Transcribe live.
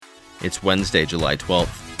It's Wednesday, July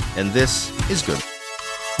 12th, and this is Good.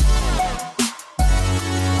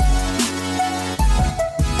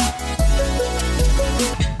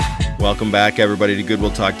 Welcome back, everybody, to Good Will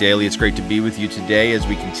Talk Daily. It's great to be with you today as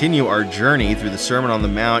we continue our journey through the Sermon on the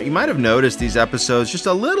Mount. You might have noticed these episodes just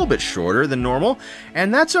a little bit shorter than normal,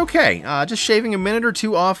 and that's okay. Just shaving a minute or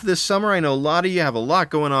two off this summer. I know a lot of you have a lot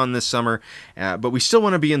going on this summer, but we still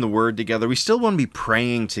want to be in the Word together. We still want to be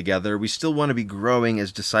praying together. We still want to be growing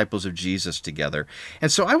as disciples of Jesus together.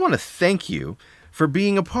 And so I want to thank you for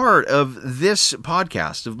being a part of this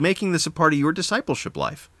podcast, of making this a part of your discipleship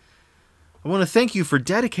life. I want to thank you for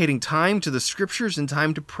dedicating time to the Scriptures and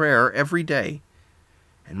time to prayer every day.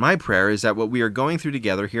 And my prayer is that what we are going through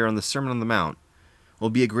together here on the Sermon on the Mount will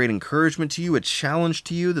be a great encouragement to you, a challenge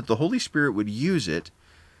to you, that the Holy Spirit would use it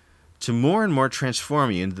to more and more transform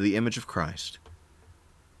you into the image of Christ.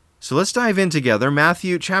 So let's dive in together.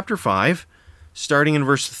 Matthew chapter 5, starting in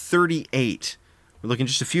verse 38. We're looking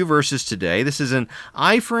just a few verses today. This is an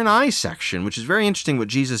eye for an eye section, which is very interesting what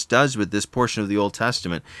Jesus does with this portion of the Old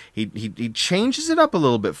Testament. He changes it up a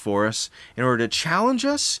little bit for us in order to challenge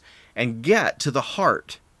us and get to the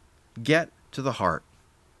heart. Get to the heart.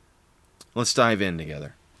 Let's dive in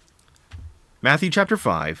together. Matthew chapter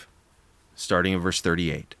 5, starting in verse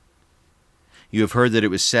 38. You have heard that it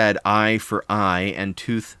was said, eye for eye and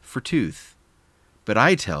tooth for tooth. But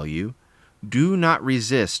I tell you, do not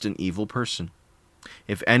resist an evil person.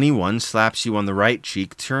 If anyone slaps you on the right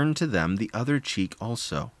cheek, turn to them the other cheek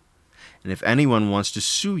also. And if anyone wants to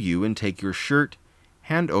sue you and take your shirt,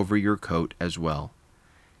 hand over your coat as well.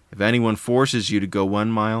 If anyone forces you to go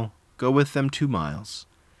 1 mile, go with them 2 miles.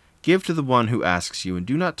 Give to the one who asks you, and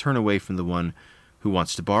do not turn away from the one who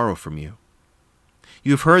wants to borrow from you.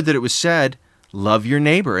 You have heard that it was said, love your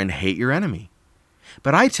neighbor and hate your enemy.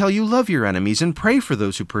 But I tell you, love your enemies and pray for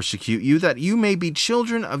those who persecute you, that you may be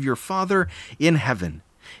children of your Father in heaven.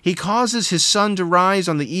 He causes his sun to rise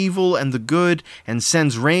on the evil and the good, and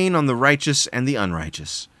sends rain on the righteous and the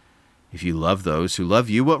unrighteous. If you love those who love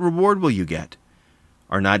you, what reward will you get?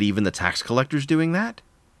 Are not even the tax collectors doing that?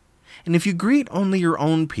 And if you greet only your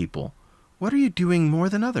own people, what are you doing more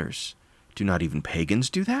than others? Do not even pagans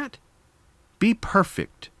do that? Be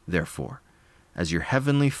perfect, therefore, as your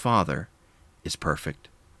heavenly Father is perfect.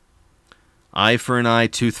 Eye for an eye,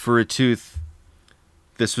 tooth for a tooth.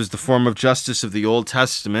 This was the form of justice of the Old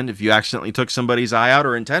Testament. If you accidentally took somebody's eye out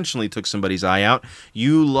or intentionally took somebody's eye out,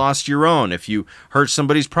 you lost your own. If you hurt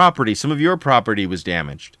somebody's property, some of your property was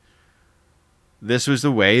damaged. This was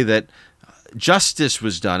the way that justice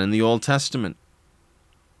was done in the Old Testament.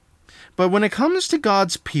 But when it comes to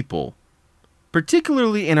God's people,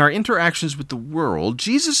 particularly in our interactions with the world,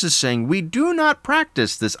 Jesus is saying we do not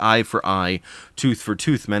practice this eye for eye, tooth for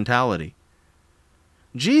tooth mentality.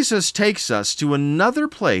 Jesus takes us to another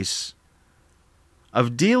place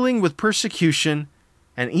of dealing with persecution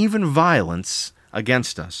and even violence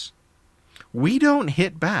against us. We don't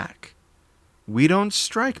hit back. We don't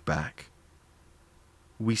strike back.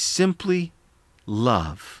 We simply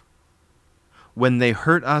love. When they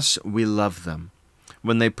hurt us, we love them.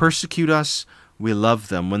 When they persecute us, we love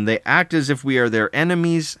them. When they act as if we are their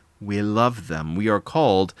enemies, we love them. We are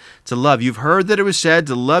called to love. You've heard that it was said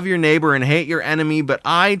to love your neighbor and hate your enemy, but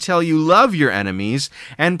I tell you, love your enemies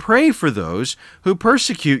and pray for those who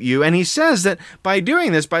persecute you. And he says that by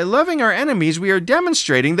doing this, by loving our enemies, we are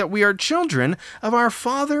demonstrating that we are children of our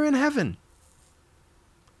Father in heaven.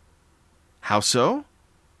 How so?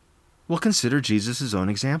 Well, consider Jesus' own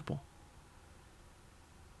example.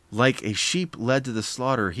 Like a sheep led to the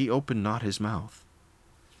slaughter, he opened not his mouth.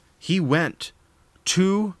 He went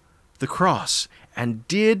to the cross and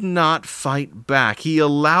did not fight back. He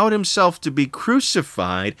allowed himself to be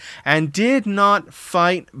crucified and did not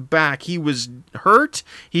fight back. He was hurt,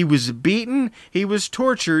 he was beaten, he was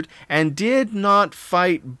tortured, and did not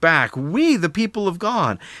fight back. We, the people of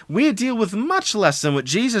God, we deal with much less than what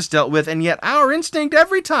Jesus dealt with, and yet our instinct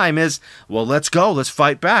every time is, well, let's go, let's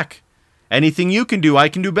fight back. Anything you can do, I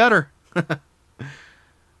can do better.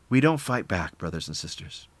 We don't fight back, brothers and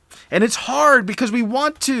sisters. And it's hard because we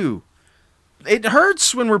want to. It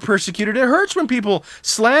hurts when we're persecuted. It hurts when people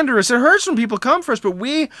slander us. It hurts when people come for us, but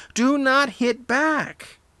we do not hit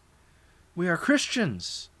back. We are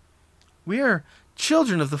Christians. We are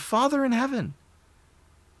children of the Father in heaven.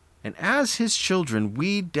 And as his children,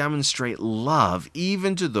 we demonstrate love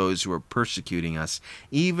even to those who are persecuting us,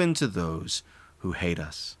 even to those who hate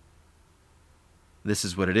us. This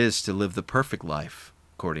is what it is to live the perfect life,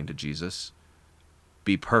 according to Jesus.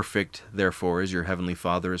 Be perfect, therefore, as your heavenly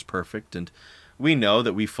Father is perfect. And we know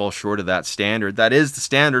that we fall short of that standard. That is the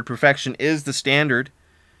standard. Perfection is the standard.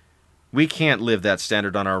 We can't live that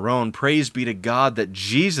standard on our own. Praise be to God that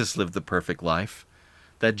Jesus lived the perfect life,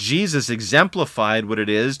 that Jesus exemplified what it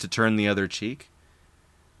is to turn the other cheek.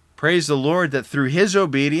 Praise the Lord that through his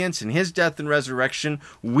obedience and his death and resurrection,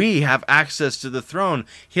 we have access to the throne.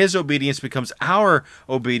 His obedience becomes our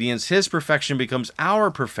obedience. His perfection becomes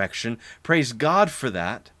our perfection. Praise God for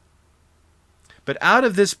that. But out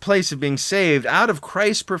of this place of being saved, out of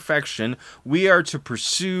Christ's perfection, we are to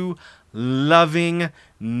pursue loving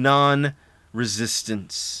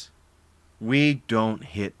non-resistance. We don't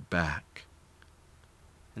hit back.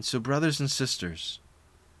 And so, brothers and sisters,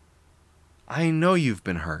 I know you've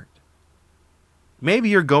been hurt. Maybe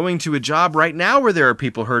you're going to a job right now where there are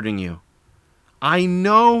people hurting you. I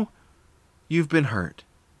know you've been hurt.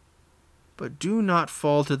 But do not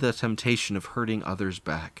fall to the temptation of hurting others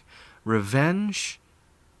back. Revenge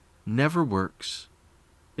never works.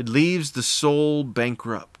 It leaves the soul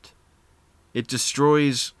bankrupt. It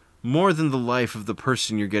destroys more than the life of the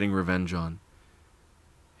person you're getting revenge on.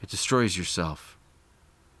 It destroys yourself.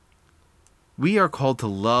 We are called to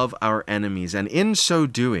love our enemies, and in so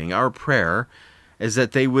doing, our prayer is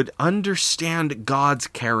that they would understand God's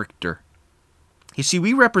character. You see,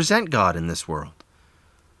 we represent God in this world.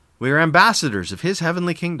 We are ambassadors of his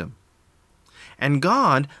heavenly kingdom. And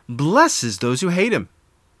God blesses those who hate him.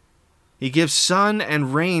 He gives sun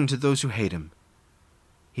and rain to those who hate him.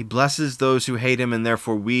 He blesses those who hate him, and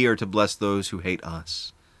therefore we are to bless those who hate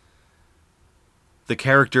us. The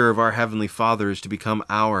character of our Heavenly Father is to become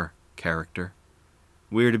our character.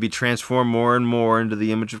 We are to be transformed more and more into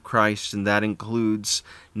the image of Christ, and that includes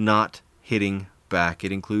not hitting back.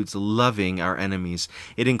 It includes loving our enemies.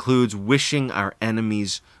 It includes wishing our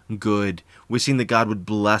enemies good, wishing that God would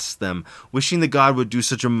bless them, wishing that God would do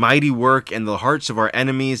such a mighty work in the hearts of our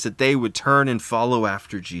enemies that they would turn and follow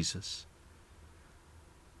after Jesus.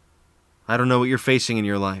 I don't know what you're facing in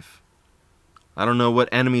your life. I don't know what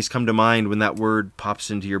enemies come to mind when that word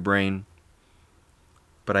pops into your brain.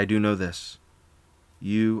 But I do know this.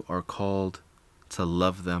 You are called to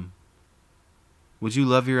love them. Would you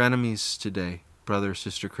love your enemies today, brother or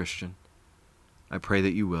sister Christian? I pray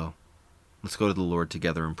that you will. Let's go to the Lord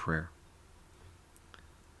together in prayer.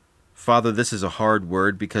 Father, this is a hard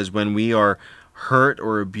word because when we are hurt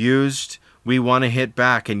or abused, we want to hit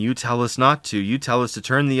back, and you tell us not to. You tell us to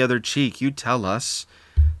turn the other cheek. You tell us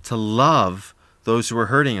to love those who are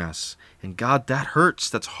hurting us. And God, that hurts.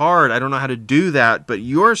 That's hard. I don't know how to do that, but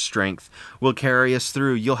your strength will carry us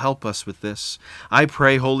through. You'll help us with this. I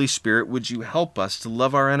pray, Holy Spirit, would you help us to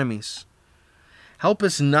love our enemies? Help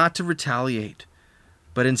us not to retaliate,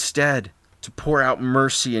 but instead to pour out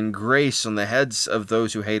mercy and grace on the heads of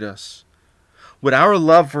those who hate us. Would our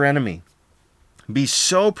love for enemy be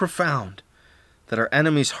so profound that our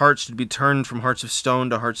enemies' hearts would be turned from hearts of stone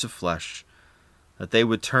to hearts of flesh, that they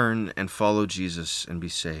would turn and follow Jesus and be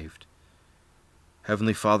saved.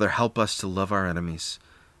 Heavenly Father, help us to love our enemies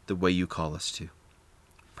the way you call us to.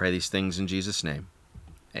 Pray these things in Jesus' name.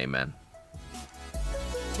 Amen.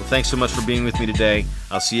 Well, thanks so much for being with me today.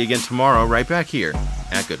 I'll see you again tomorrow right back here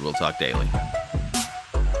at Goodwill Talk Daily.